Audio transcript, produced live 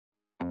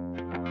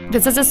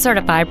This is a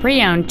certified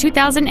pre-owned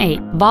 2008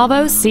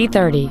 Volvo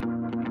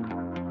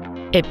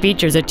C30. It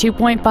features a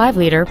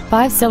 2.5-liter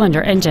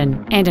 5-cylinder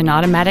engine and an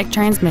automatic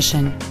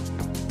transmission.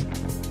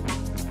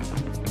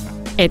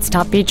 Its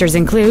top features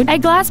include a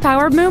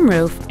glass-powered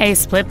moonroof, a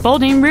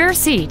split-folding rear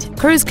seat,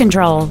 cruise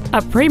control,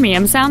 a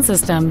premium sound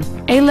system,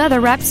 a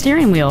leather-wrapped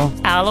steering wheel,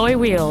 alloy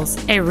wheels,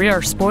 a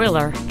rear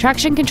spoiler,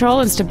 traction control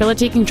and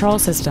stability control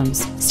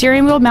systems,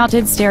 steering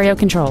wheel-mounted stereo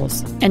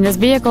controls, and this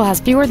vehicle has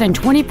fewer than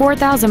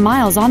 24,000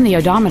 miles on the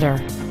odometer.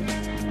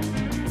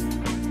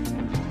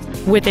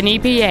 With an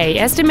EPA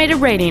estimated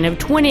rating of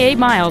 28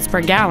 miles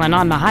per gallon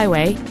on the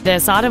highway,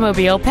 this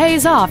automobile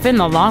pays off in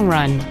the long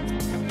run.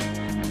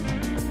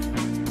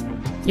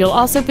 You'll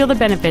also feel the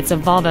benefits of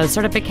Volvo's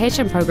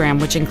certification program,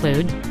 which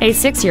include a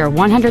 6-year,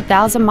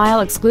 100,000-mile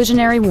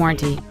exclusionary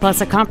warranty,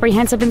 plus a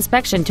comprehensive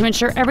inspection to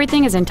ensure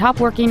everything is in top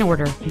working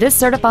order. This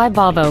certified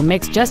Volvo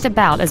makes just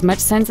about as much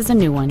sense as a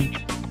new one.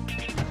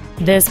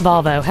 This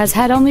Volvo has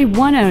had only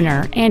one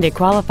owner, and it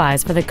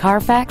qualifies for the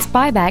Carfax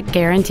buyback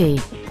guarantee.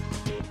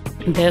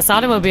 This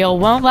automobile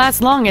won't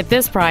last long at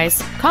this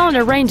price. Call and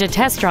arrange a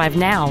test drive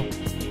now.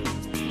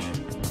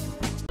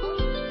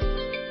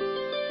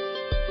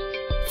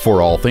 For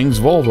all things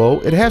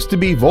Volvo, it has to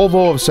be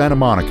Volvo of Santa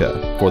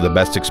Monica for the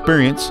best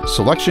experience,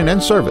 selection,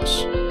 and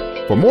service.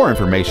 For more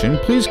information,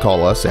 please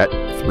call us at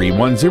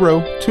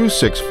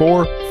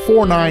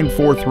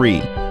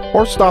 310-264-4943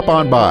 or stop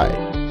on by.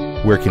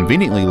 We're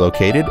conveniently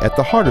located at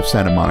the heart of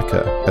Santa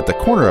Monica, at the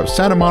corner of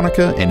Santa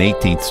Monica and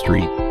 18th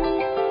Street.